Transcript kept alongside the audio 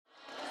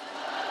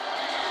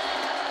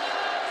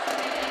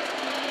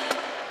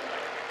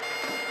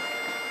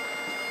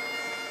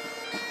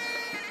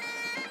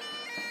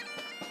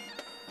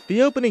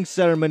The opening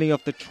ceremony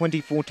of the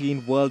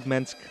 2014 World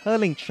Men's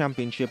Curling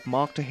Championship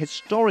marked a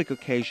historic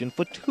occasion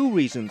for two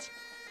reasons.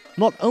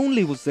 Not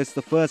only was this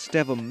the first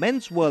ever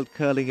men's World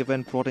Curling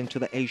event brought into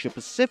the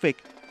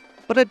Asia-Pacific,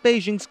 but at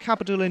Beijing's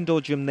Capital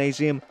Indoor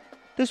Gymnasium,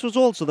 this was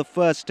also the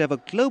first ever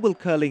global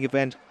curling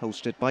event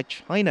hosted by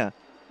China.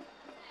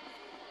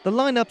 The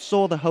lineup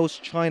saw the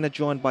host China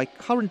joined by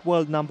current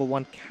world number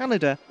one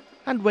Canada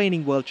and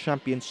reigning world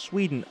champion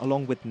Sweden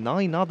along with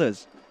 9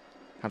 others.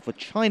 And for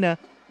China,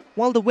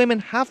 while the women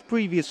have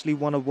previously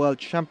won a world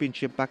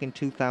championship back in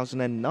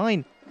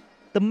 2009,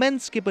 the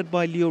men skippered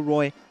by Liu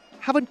Roy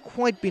haven't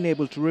quite been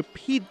able to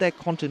repeat their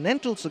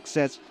continental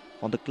success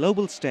on the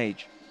global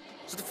stage.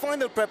 So the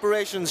final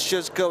preparations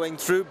just going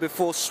through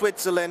before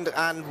Switzerland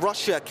and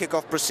Russia kick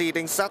off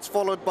proceedings. That's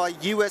followed by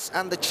US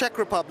and the Czech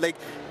Republic,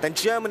 then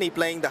Germany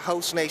playing the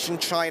host nation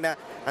China,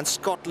 and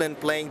Scotland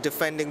playing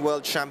defending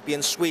world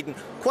champion Sweden.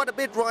 Quite a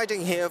bit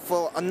riding here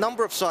for a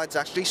number of sides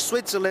actually.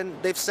 Switzerland,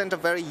 they've sent a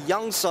very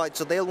young side,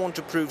 so they'll want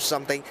to prove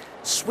something.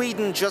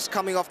 Sweden just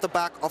coming off the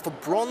back of a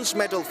bronze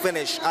medal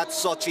finish at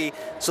Sochi,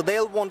 so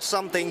they'll want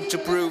something to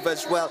prove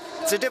as well.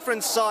 It's a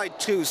different side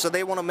too, so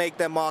they want to make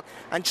their mark.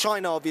 And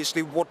China,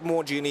 obviously, what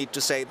more do you need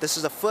to say? This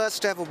is the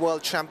first ever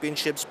World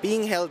Championships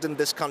being held in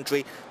this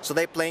country, so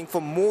they're playing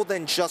for more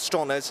than just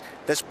honours.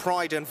 There's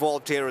pride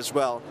involved here as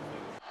well.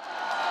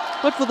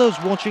 But for those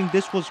watching,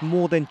 this was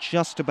more than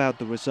just about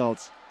the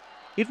results.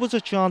 It was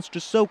a chance to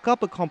soak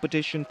up a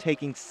competition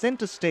taking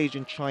centre stage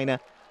in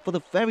China for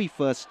the very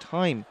first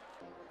time.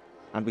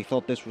 And we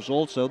thought this was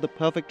also the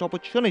perfect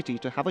opportunity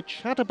to have a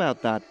chat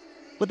about that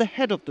with the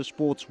head of the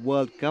sport's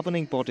world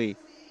governing body.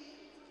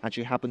 And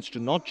she happens to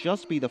not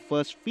just be the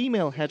first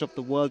female head of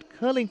the World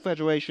Curling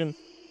Federation,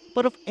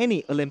 but of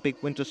any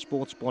Olympic winter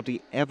sports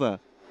body ever.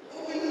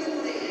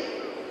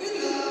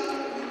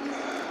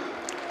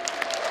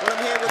 Well,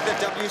 I'm here with the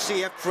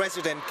WCF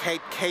president,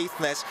 Kate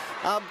Caithness.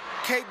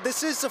 Kate,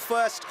 this is the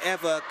first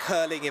ever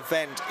curling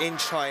event in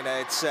China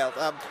itself.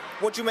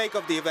 What do you make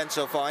of the event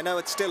so far? I know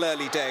it's still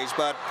early days,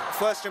 but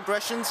first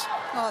impressions?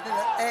 Oh,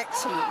 they're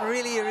excellent.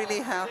 Really, really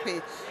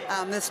happy.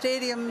 The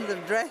stadium,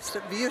 they've dressed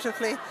it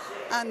beautifully,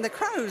 and the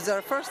crowds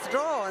are first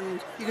draw,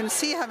 and you can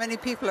see how many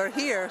people are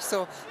here,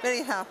 so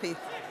very happy.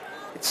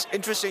 It's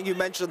interesting you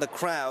mentioned the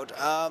crowd.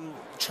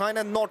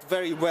 China not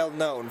very well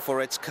known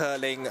for its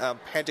curling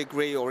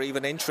pedigree or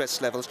even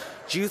interest levels.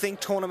 Do you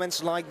think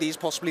tournaments like these,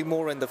 possibly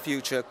more in the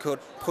future, could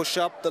push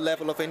up the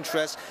level of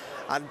interest?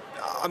 And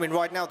I mean,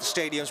 right now the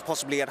stadium's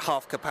possibly at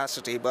half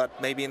capacity, but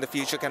maybe in the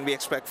future can we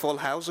expect full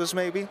houses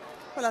maybe?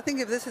 Well, I think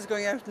if this is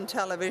going out on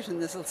television,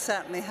 this will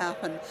certainly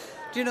happen.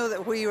 Do you know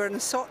that we were in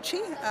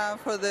Sochi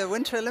for the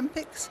Winter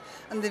Olympics,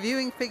 and the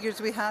viewing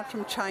figures we had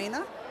from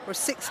China were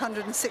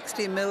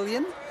 660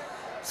 million.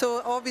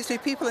 So obviously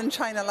people in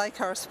China like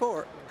our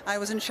sport. I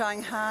was in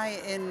Shanghai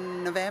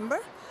in November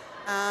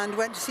and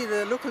went to see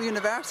the local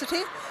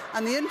university,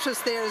 and the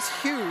interest there is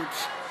huge.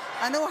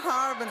 I know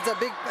Harbin's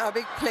a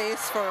big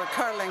place for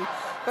curling,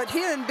 but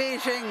here in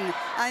Beijing,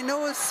 I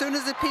know as soon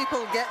as the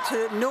people get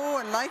to know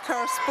and like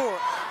our sport,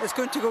 it's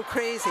going to go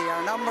crazy.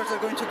 Our numbers are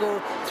going to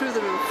go through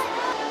the roof.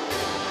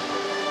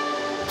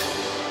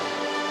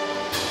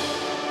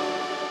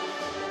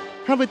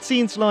 And with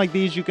scenes like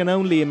these, you can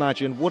only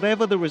imagine,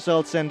 whatever the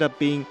results end up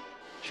being,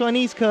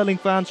 Chinese curling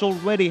fans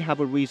already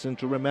have a reason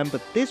to remember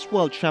this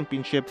World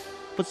Championship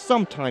for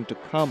some time to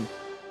come.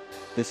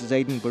 This is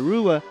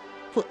Barua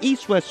for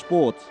East West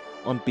Sports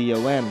on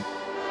BON.